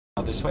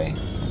this way?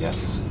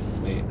 Yes.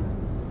 Wait.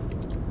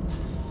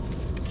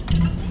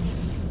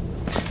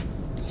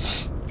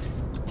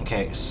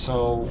 Okay,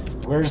 so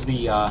where's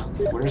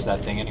that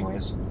thing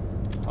anyways?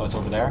 Oh, it's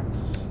over there?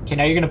 Okay,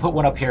 now you're gonna put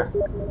one up here.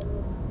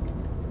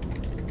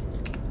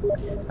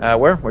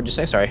 Where? What'd you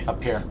say? Sorry.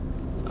 Up here.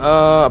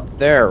 Up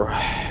there.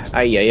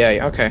 Ay, ay, ay.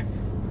 Okay.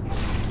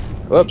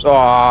 Whoops.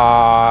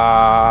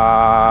 Aww.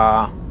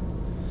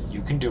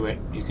 You can do it.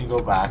 You can go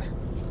back.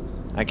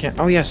 I can't.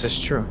 Oh, yes, it's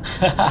true.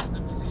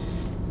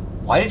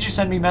 Why did you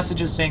send me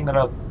messages saying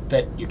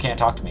that you can't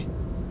talk to me?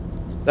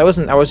 That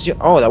wasn't. I was.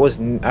 Oh, that was.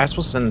 I was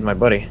supposed to send it to my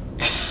buddy.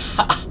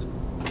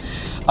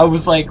 I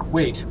was like,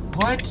 wait,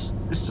 what?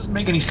 This doesn't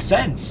make any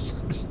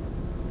sense.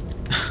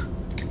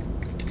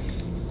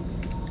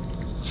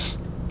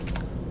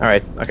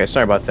 Alright. Okay,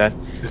 sorry about that.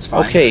 It's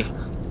fine. Okay.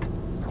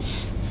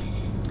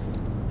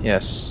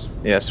 Yes.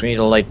 Yes, we need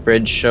a light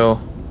bridge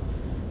show.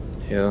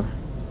 Yeah.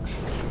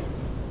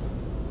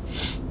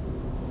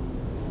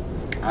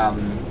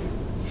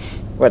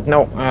 What?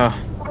 No.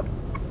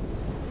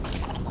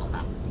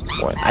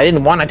 What? I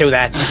didn't want to do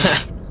that.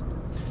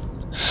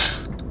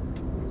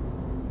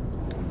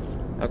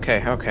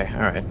 Okay. Okay.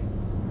 All right.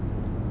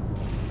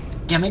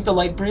 Yeah, make the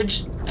light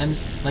bridge and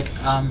like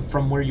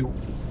from where you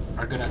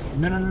are gonna.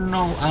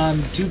 No.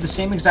 Do the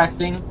same exact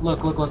thing.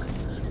 Look.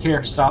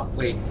 Here, stop.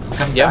 Wait, I'm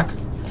coming back.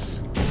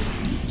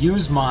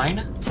 Use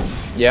mine.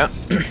 Yeah.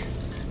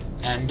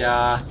 And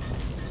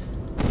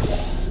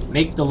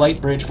make the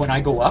light bridge when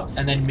I go up,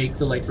 and then make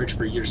the light bridge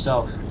for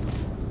yourself.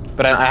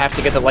 But I have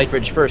to get the light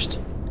bridge first.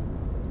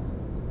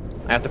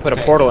 I have to put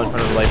a portal in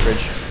front of the light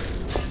bridge.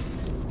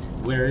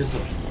 Where is the...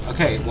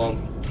 Okay, well...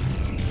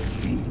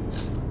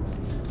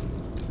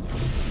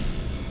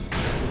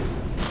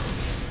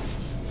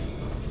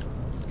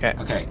 Okay.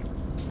 Okay.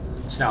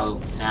 So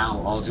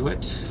now I'll do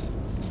it.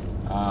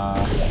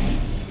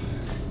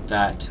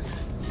 That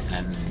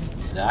and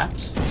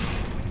that.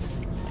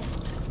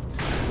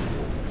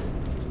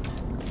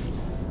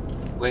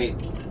 Wait.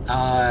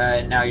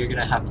 Now you're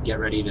gonna have to get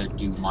ready to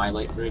do my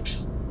light bridge.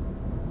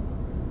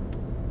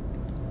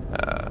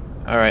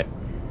 Alright.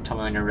 Tell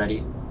me when you're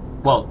ready.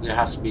 Well, it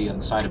has to be on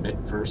the side of it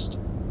first.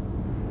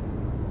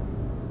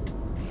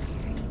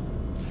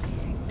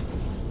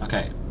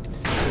 Okay.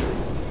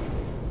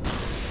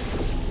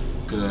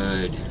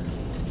 Good.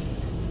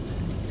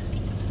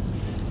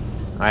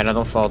 Alright, now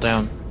don't fall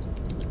down.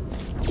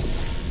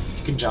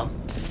 You can jump.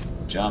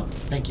 Jump.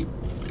 Thank you.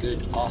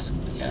 Good. Awesome.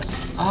 Yes.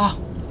 Ah!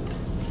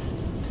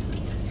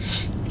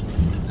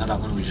 Now that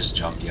one we just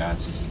jumped. Yeah,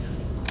 it's easy.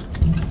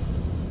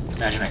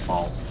 Imagine I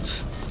fall.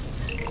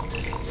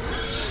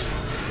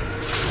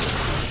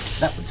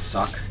 That would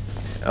suck.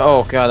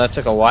 Oh god, that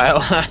took a while.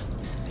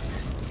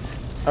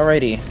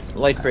 Alrighty,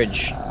 light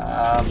bridge.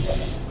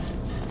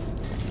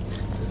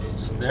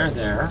 So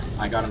there.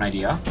 I got an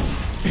idea.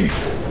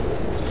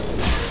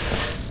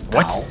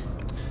 What? Ow.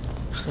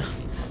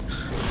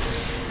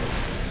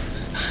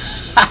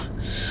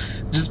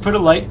 Just put a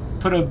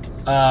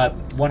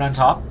one on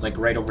top, like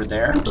right over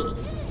there,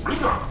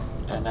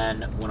 and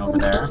then one over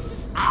there,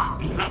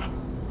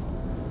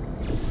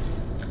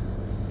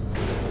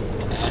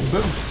 and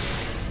boom,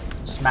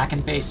 smack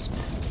in face.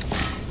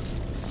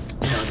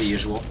 You know, the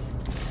usual.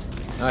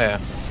 Oh yeah.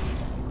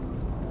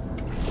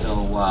 So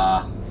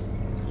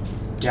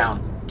down.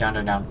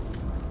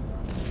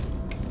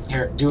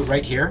 Here, do it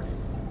right here.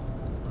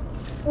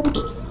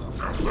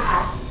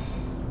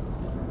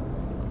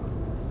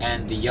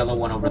 And the yellow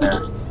one over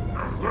there.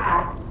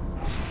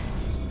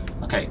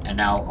 Okay, and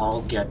now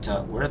I'll get,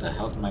 where the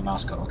hell did my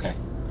mouse go? Okay.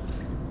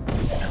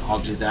 And I'll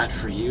do that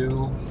for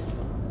you.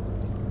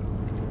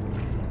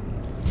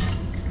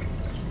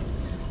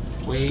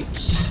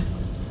 Wait.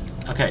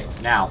 Okay,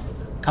 now,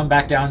 come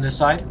back down this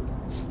side.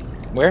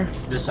 Where?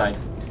 This side.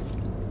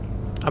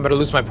 I'm gonna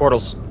lose my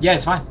portals. Yeah,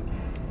 it's fine.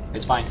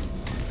 It's fine.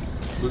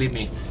 Believe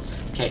me.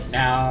 Okay,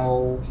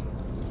 now...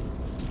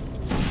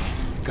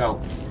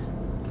 Go.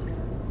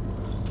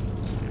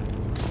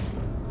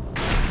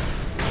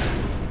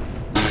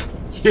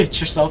 You hit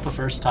yourself the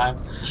first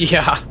time.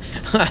 Yeah.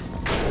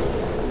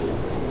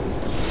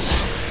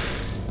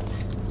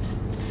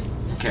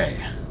 Okay.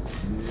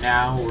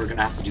 Now we're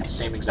gonna have to do the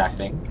same exact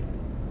thing.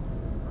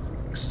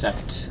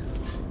 Except...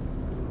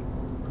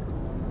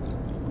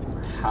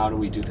 How do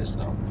we do this,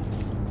 though?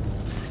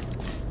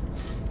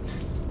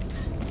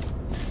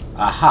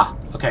 Aha!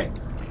 Okay.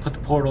 Put the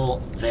portal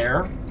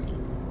there.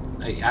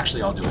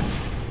 Actually, I'll do it.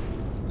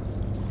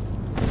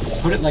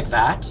 Put it like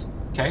that,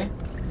 okay?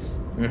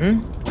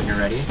 Mm-hmm. When you're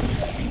ready.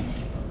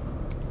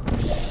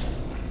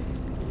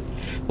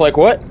 Like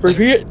what?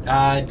 Repeat it?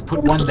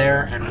 Put one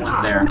there and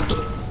one there.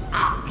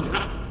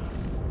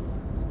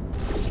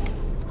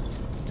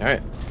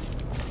 Alright.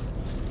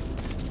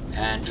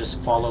 And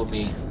just follow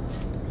me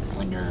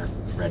when you're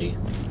ready.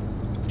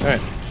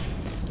 Alright.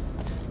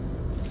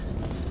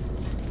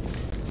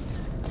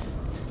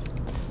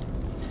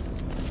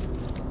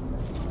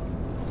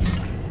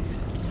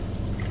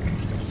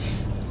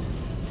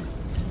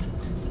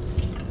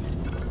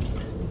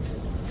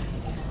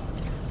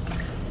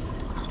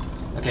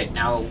 Okay,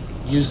 now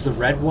use the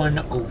red one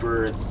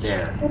over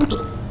there.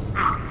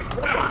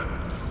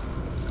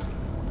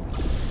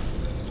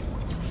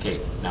 Okay,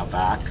 now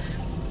back.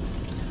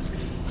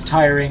 It's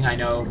tiring, I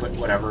know, but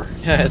whatever.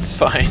 Yeah, it's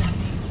fine.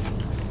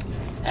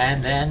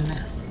 And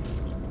then...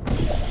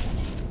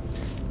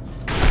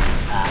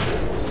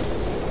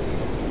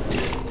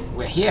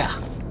 we're here.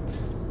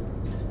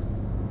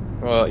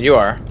 Well, you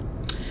are.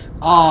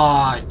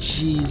 Aw,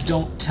 jeez,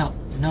 don't tell...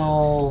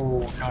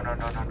 No.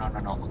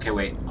 No. Okay,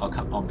 wait.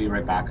 I'll be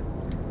right back.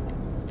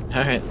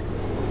 Alright.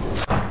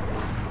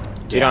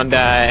 You don't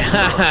die.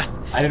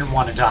 I didn't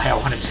want to die, I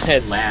wanted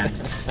to land.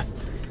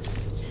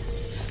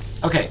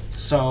 Okay,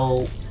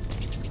 so...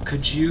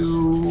 Could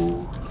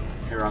you...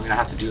 Here, I'm gonna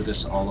have to do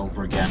this all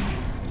over again.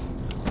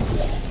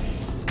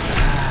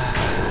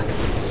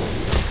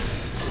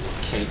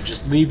 Okay,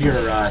 just leave your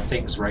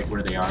things right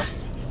where they are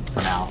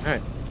for now.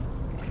 Alright.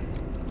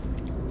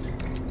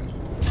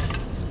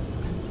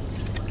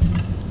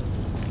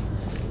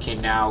 Okay,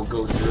 now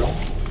go through.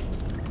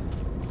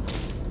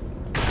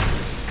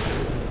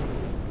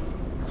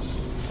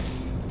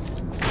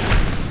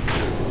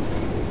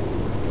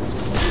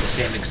 Do the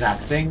same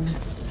exact thing.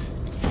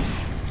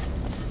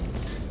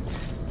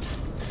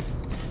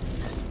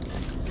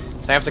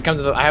 So I have to come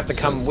to the. I have to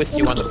come with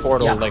you on the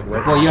portal, Yeah. like.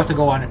 Well, you have to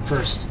go on it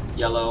first.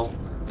 Yellow,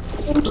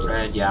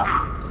 red,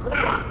 yeah.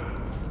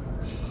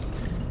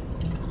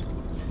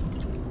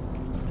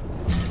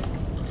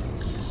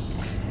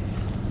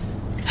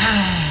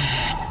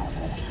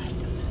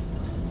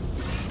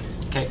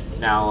 Okay,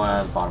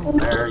 now bottom of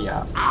there,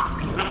 yeah.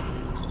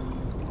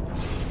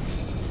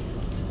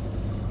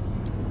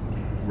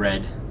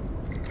 Red.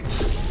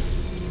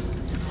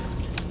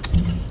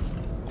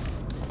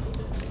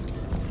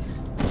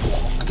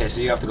 Okay,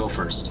 so you have to go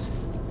first.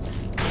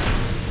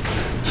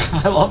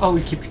 I love how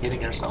we keep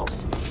hitting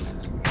ourselves.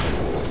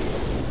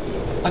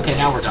 Okay,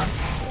 now we're done.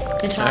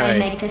 To try and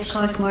make this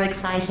course more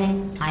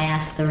exciting, I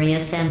asked the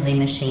reassembly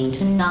machine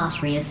to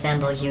not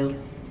reassemble you.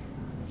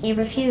 He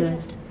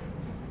refused.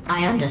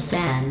 I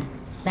understand.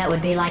 That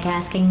would be like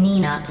asking me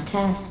not to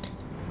test.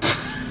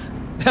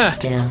 Still,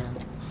 that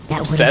would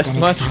have Obsessed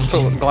been much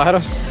exciting. with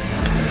GLaDOS?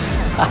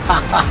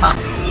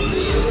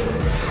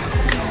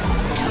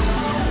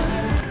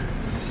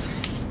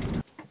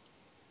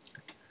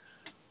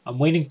 I'm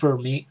waiting for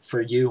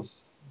you.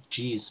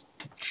 Jeez.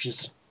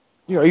 Just...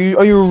 Yeah, are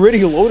you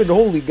already loaded?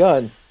 Holy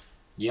god.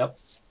 Yep.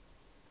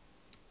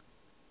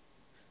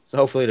 So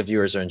hopefully the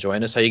viewers are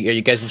enjoying this. Are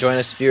you guys enjoying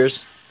this,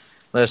 viewers?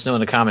 Let us know in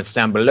the comments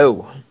down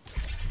below.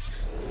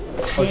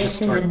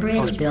 This is a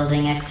bridge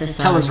building exercise.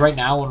 Tell us right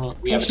now when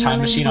we have a time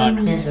machine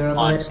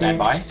on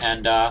standby,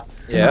 and yeah,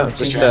 Most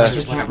just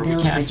adventurers whenever can't we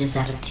build can. bridges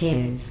out of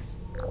tears.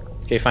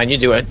 okay, fine, you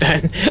do it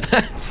then.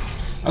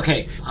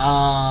 Okay.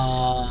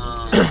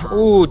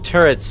 Ooh,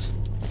 turrets.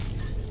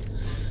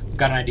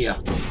 Got an idea.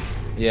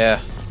 Yeah.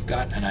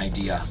 Got an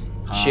idea.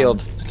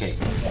 Shield. Okay.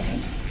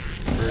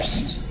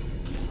 First.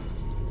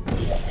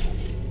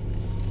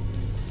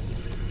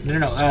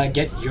 No.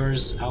 Get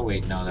yours. Oh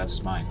wait, no,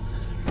 that's mine.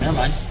 Never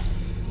mind.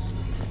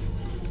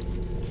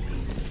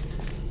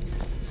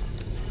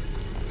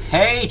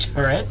 Hey,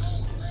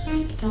 turrets.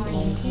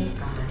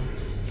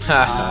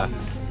 Haha.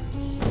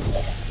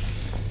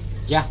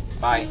 Yeah.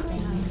 Bye.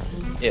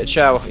 Yeah,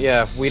 ciao.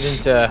 Yeah, we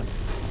didn't.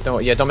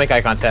 Don't make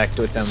eye contact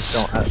with them.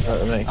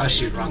 Don't. Oh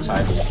shoot, wrong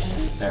side.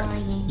 There.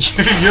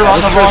 You're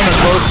on the wrong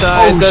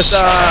side. Both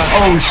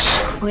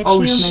sides. With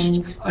Oh,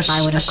 humans,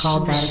 I would have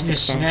called that a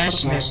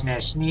successful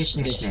test.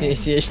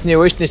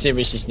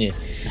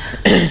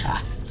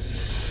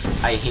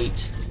 I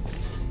hate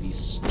these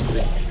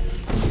stupid...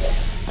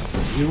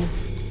 You.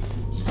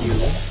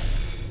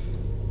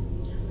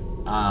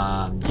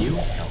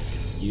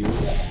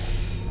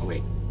 Oh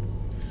wait.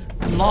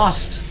 I'm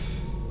lost.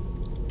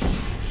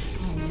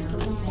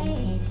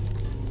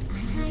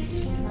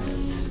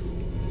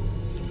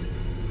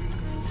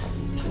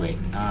 Okay, wait.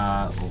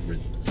 Over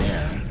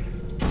there.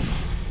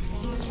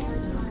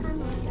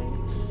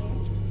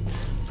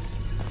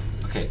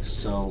 Okay,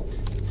 so...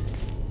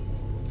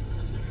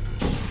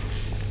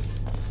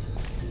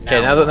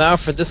 Okay, now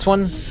for this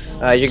one,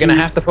 you're gonna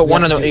have to put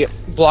one on the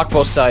block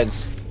both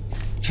sides.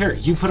 Here,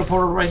 you put a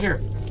portal right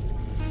here.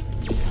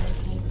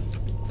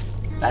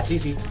 That's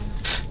easy.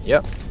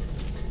 Yep.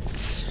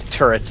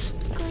 Turrets.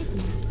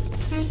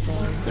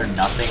 They're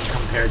nothing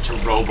compared to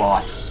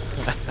robots.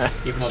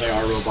 Even though they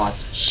are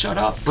robots. Shut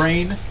up,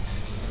 brain.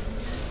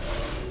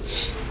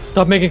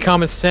 Stop making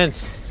common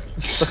sense.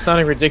 Stop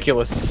sounding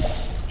ridiculous.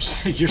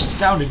 You're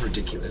sounding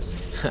ridiculous.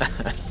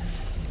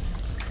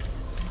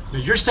 No,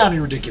 you're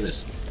sounding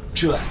ridiculous.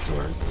 Chill out,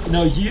 Soros.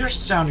 No, you're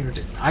sounding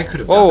ridiculous. I could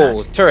have done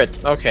Oh, that.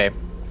 turret. Okay.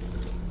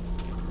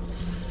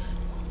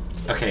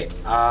 Okay,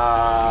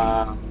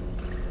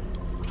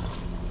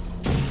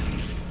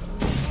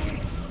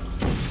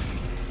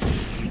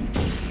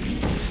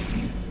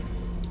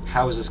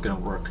 how is this gonna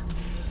work?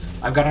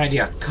 I've got an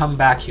idea. Come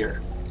back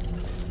here.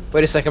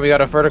 Wait a second, we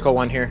got a vertical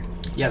one here.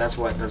 Yeah, that's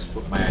what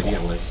my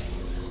idea was.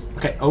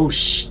 Okay, oh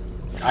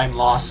I'm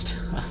lost.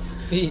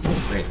 Wait,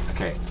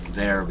 okay,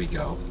 there we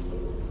go.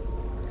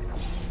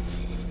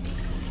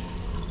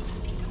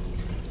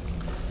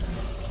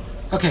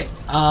 Okay,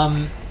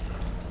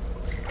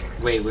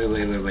 wait.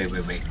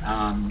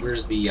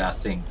 Where's the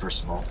thing,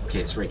 first of all? Okay,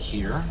 it's right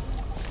here.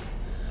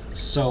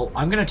 So,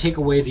 I'm gonna take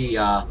away the,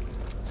 I'm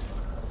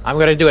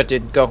gonna do it,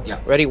 dude. Go. Yeah.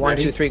 Ready? One,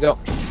 Ready? 2, 3, go.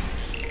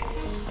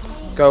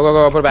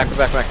 Go. Put it back.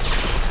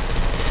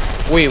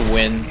 We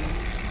win.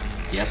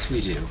 Yes,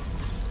 we do.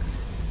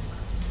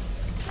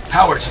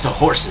 Power to the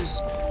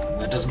horses!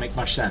 That doesn't make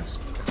much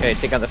sense. Okay,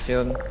 take out the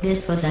field.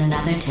 This was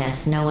another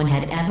test no one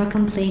had ever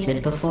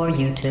completed before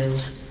you two.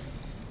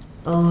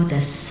 Oh,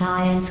 the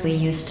science we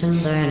used to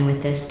learn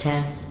with this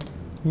test.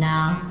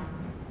 Now,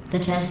 the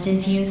test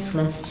is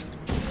useless.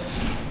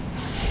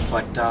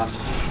 But,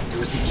 it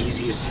was the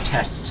easiest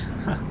test.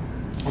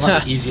 Well,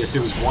 not the easiest, it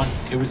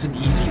was an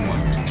easy one.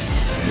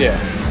 Yeah.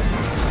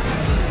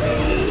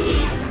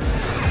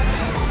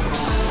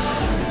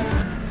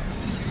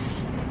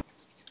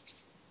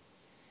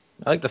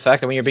 I like the fact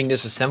that when you're being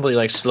disassembled,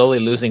 you're like slowly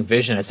losing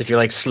vision, as if you're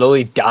like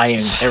slowly dying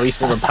every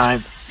single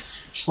time.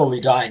 Slowly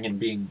dying and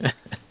being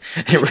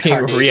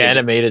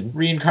reanimated.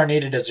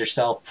 Reincarnated as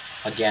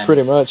yourself again.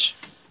 Pretty much.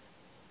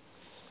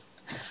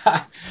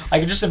 I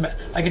could just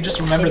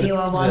remember If you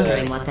are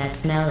wondering what that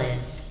smell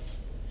is,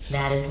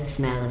 that is the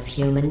smell of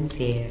human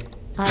fear.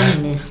 I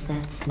miss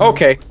that smell.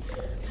 Okay.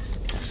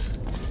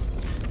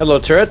 Hello,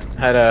 turret.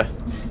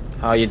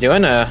 How you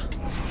doing? Yeah,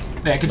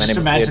 I could My just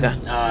name is imagine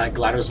Leeadamaa.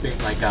 GLaDOS being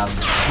like,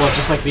 well,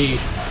 just like the...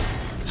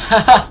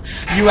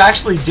 you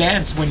actually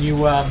dance when you,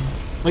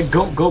 like,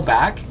 go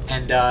back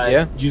and,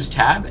 Yeah. use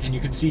tab, and you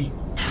can see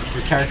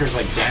your characters,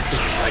 like, dancing,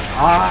 like,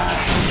 ah...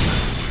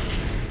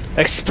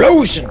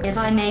 Explosion! If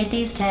I made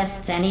these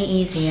tests any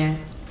easier,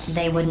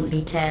 they wouldn't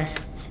be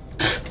tests.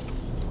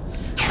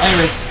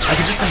 Anyways, I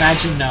could just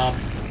imagine, well,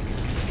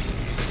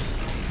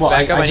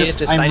 Back up, I'm I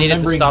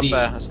needed to remembering stop,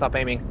 the... stop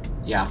aiming.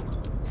 Yeah.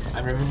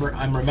 I'm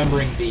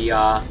remembering the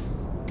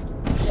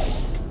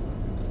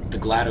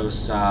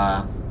GLaDOS,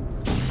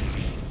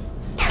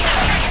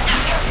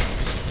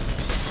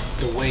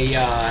 the way,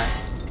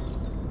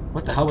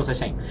 what the hell was I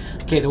saying?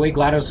 Okay, the way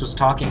GLaDOS was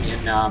talking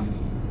in,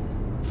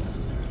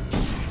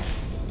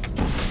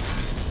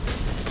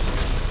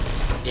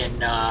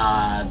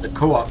 the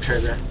co-op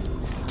trailer.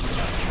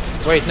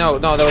 Wait, no,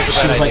 that was a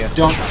She bad was idea. like,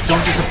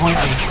 don't disappoint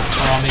me,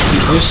 or I'll make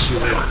you wish you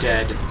were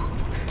dead. Or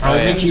I'll Oh,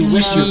 yeah. make you Did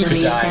wish you know could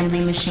the die.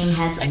 reassembly machine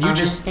has And you other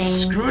just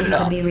things screwed it could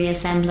up. be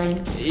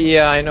reassembling?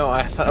 Yeah, I know.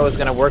 I thought it was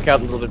gonna work out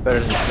a little bit better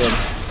than it did.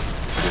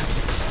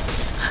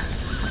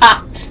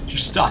 Ha! You're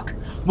stuck.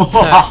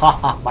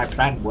 My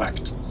plan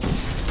worked.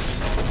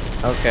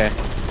 Okay.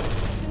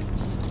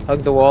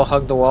 Hug the wall,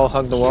 hug the wall,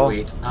 hug the wall.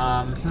 Wait,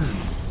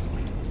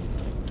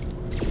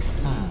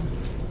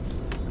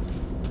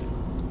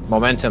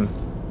 Momentum.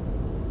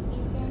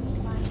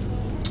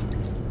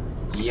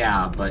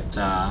 Yeah, but,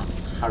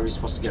 how are we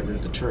supposed to get rid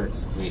of the turret?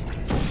 Wait.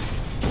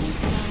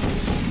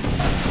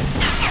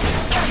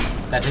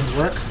 That didn't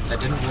work? That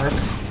didn't work?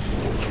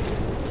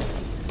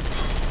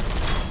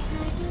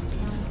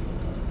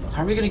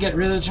 How are we gonna get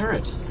rid of the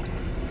turret?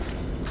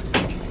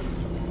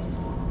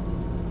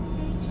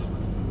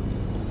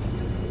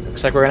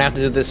 Looks like we're gonna have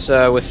to do this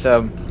with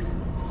A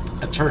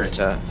turret?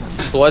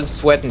 blood,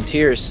 sweat, and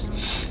tears.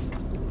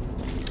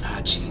 Ah,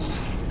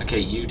 jeez. Okay,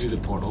 you do the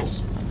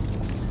portals.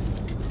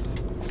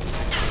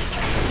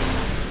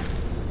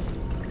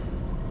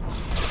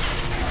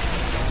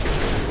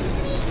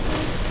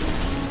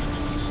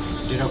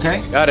 Did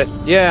okay? Got it.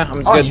 Yeah,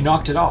 I'm Oh, good. you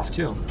knocked it off,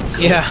 too.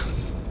 Yeah.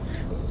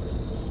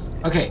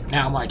 Okay,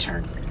 now my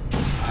turn.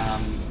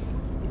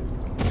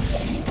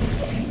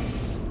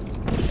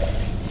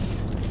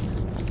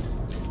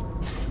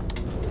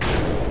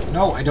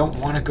 No, I don't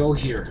want to go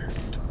here.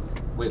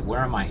 Wait, where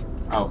am I?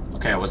 Oh,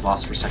 okay, I was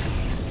lost for a second.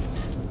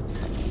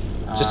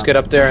 Just get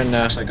up there and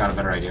Actually, I got a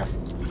better idea.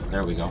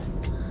 There we go.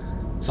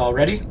 It's all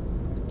ready?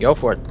 go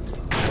for it.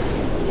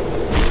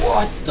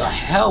 What the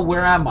hell?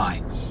 Where am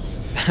I?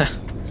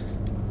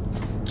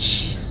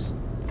 Jesus.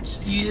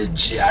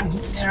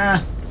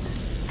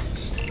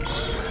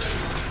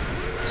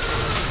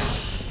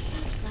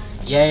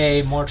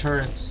 Yay, more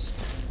turrets.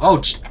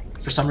 Oh,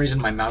 for some reason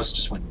my mouse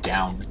just went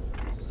down.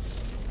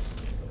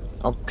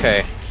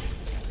 Okay.